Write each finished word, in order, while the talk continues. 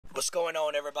What's going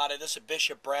on, everybody? This is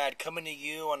Bishop Brad coming to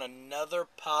you on another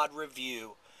pod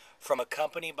review from a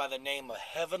company by the name of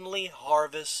Heavenly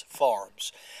Harvest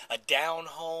Farms, a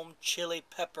down-home chili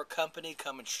pepper company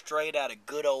coming straight out of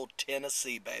good old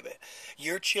Tennessee, baby.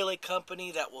 Your chili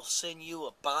company that will send you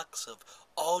a box of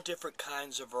all different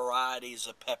kinds of varieties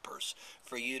of peppers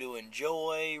for you to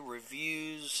enjoy,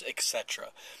 reviews, etc.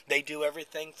 They do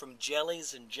everything from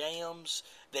jellies and jams.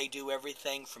 They do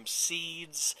everything from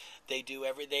seeds. They do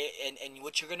everything, and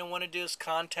what you're going to want to do is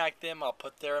contact them. I'll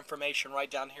put their information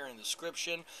right down here in the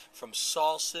description. From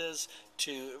sauces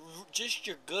to just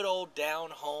your good old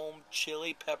down-home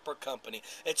chili pepper company.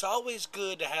 It's always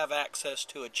good to have access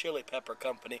to a chili pepper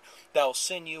company that will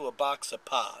send you a box of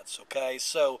pods, okay?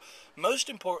 So, most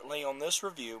importantly on this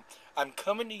review, I'm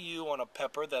coming to you on a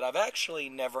pepper that I've actually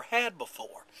never had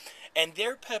before. And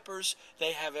their peppers,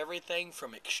 they have everything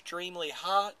from extremely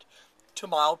hot to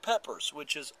mild peppers,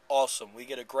 which is awesome. We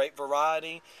get a great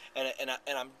variety, and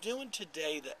I'm doing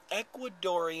today the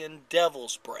Ecuadorian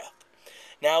Devil's Breath.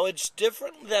 Now, it's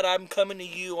different that I'm coming to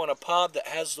you on a pod that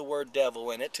has the word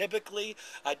devil in it. Typically,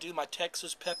 I do my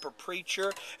Texas Pepper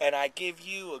Preacher, and I give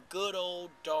you a good old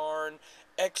darn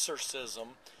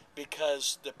exorcism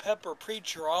because the Pepper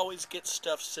Preacher always gets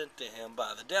stuff sent to him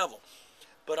by the devil.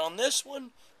 But on this one,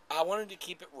 I wanted to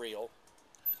keep it real.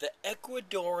 The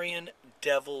Ecuadorian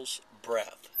Devil's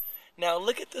Breath. Now,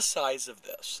 look at the size of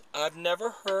this. I've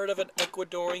never heard of an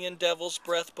Ecuadorian Devil's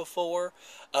Breath before.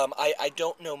 I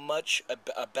don't know much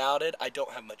about it. I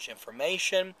don't have much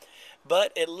information.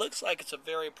 But it looks like it's a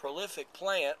very prolific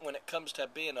plant when it comes to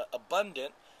being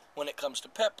abundant when it comes to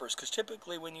peppers. Because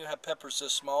typically when you have peppers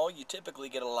this small, you typically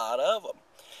get a lot of them.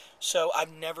 So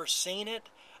I've never seen it.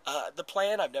 The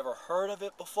plant, I've never heard of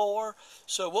it before.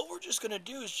 So what we're just going to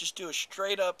do is just do a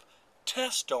straight up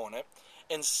test on it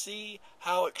and see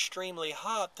how extremely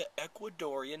hot the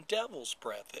Ecuadorian Devil's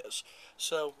Breath is.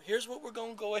 So here's what we're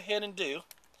going to go ahead and do.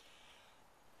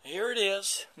 Here it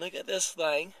is. Look at this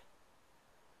thing.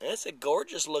 It's a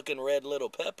gorgeous looking red little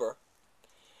pepper.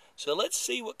 So let's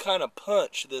see what kind of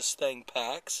punch this thing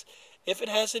packs, if it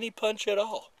has any punch at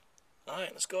all.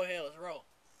 Alright, let's go ahead. Let's roll.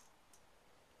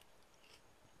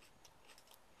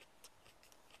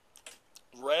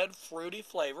 Red fruity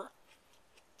flavor.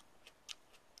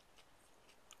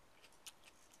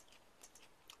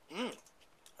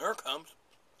 Here it comes.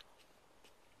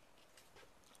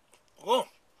 Oh,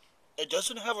 it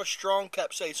doesn't have a strong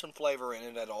capsaicin flavor in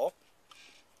it at all.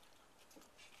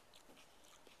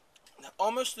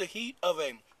 Almost the heat of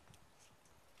a...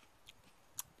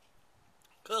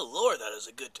 Good Lord, that is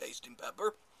a good tasting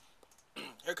pepper.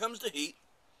 Here comes the heat.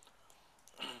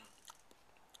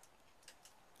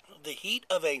 The heat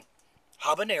of a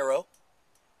habanero.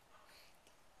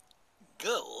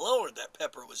 Good Lord, that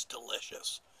pepper was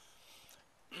delicious.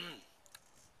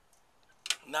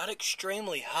 Not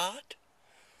extremely hot.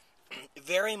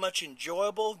 Very much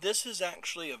enjoyable. This is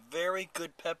actually a very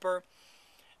good pepper.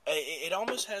 It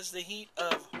almost has the heat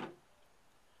of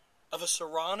a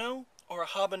serrano or a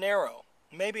habanero.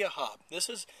 Maybe a hab. This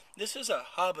is a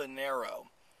habanero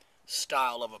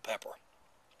style of a pepper.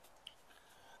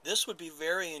 This would be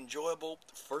very enjoyable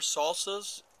for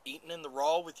salsas, eaten in the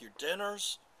raw with your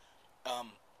dinners.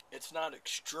 It's not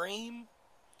extreme.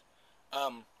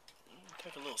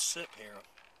 Take a little sip here.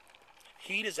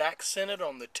 Heat is accented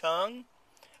on the tongue,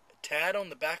 a tad on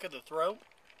the back of the throat.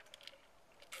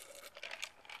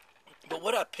 But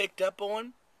what I picked up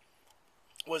on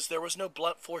was there was no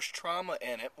blunt force trauma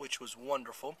in it, which was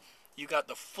wonderful. You got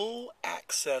the full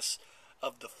access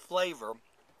of the flavor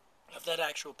of that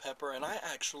actual pepper, and I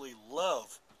actually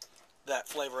love that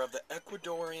flavor of the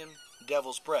Ecuadorian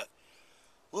Devil's Breath.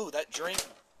 Ooh, that drink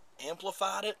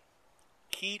amplified it.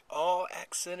 Heat all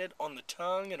accented on the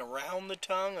tongue and around the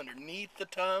tongue, underneath the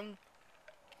tongue.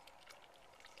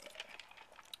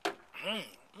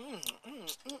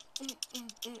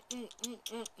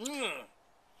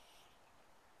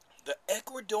 The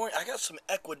Ecuadorian, I got some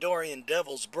Ecuadorian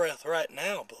Devil's Breath right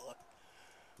now, boy.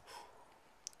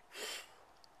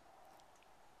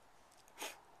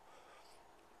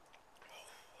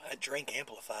 That drink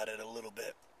amplified it a little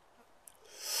bit.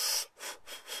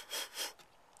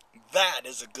 That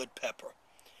is a good pepper.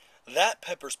 That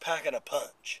pepper's packing a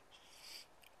punch.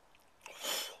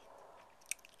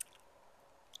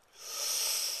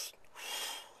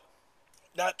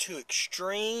 Not too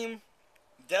extreme.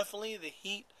 Definitely the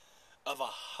heat of a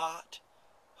hot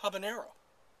habanero.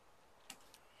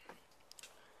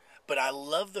 But I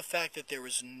love the fact that there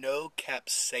was no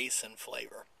capsaicin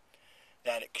flavor.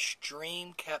 That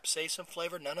extreme capsaicin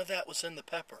flavor, none of that was in the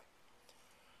pepper.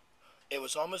 It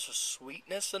was almost a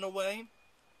sweetness in a way,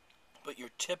 but your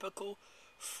typical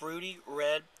fruity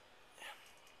red.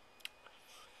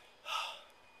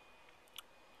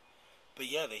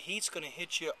 But yeah, the heat's going to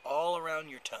hit you all around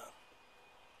your tongue.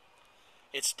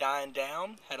 It's dying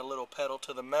down. Had a little pedal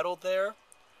to the metal there.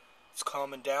 It's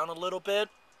calming down a little bit.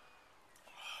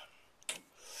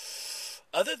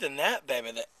 Other than that,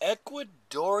 baby, the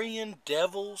Ecuadorian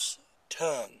Devil's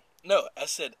Tongue. No, I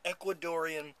said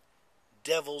Ecuadorian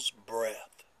Devil's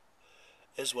Breath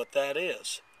is what that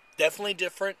is. Definitely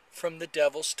different from the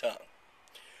Devil's Tongue.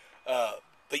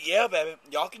 But yeah, baby,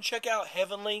 y'all can check out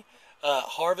Heavenly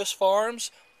Harvest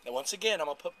Farms. And once again, I'm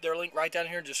going to put their link right down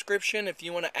here in the description. If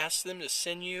you want to ask them to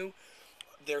send you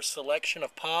their selection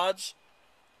of pods,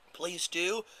 please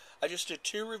do. I just did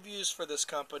 2 reviews for this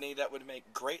company that would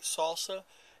make great salsa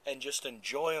and just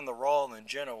enjoy on the raw in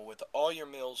general with all your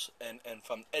meals, and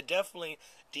from definitely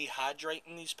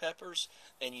dehydrating these peppers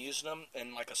and using them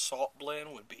in like a salt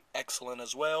blend would be excellent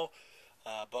as well.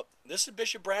 But this is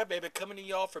Bishop Brad, baby, coming to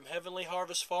y'all from Heavenly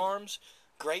Harvest Farms.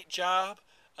 Great job,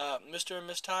 Mr. and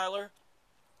Miss Tyler.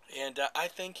 And I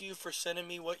thank you for sending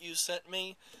me what you sent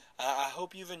me. I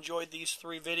hope you've enjoyed these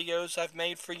 3 videos I've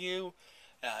made for you.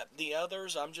 The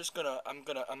others, I'm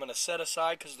gonna set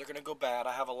aside because they're gonna go bad.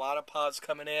 I have a lot of pods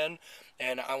coming in,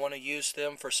 and I want to use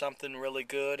them for something really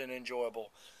good and enjoyable.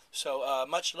 So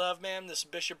much love, man. This is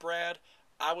Bishop Brad.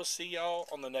 I will see y'all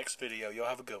on the next video. Y'all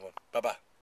have a good one. Bye bye.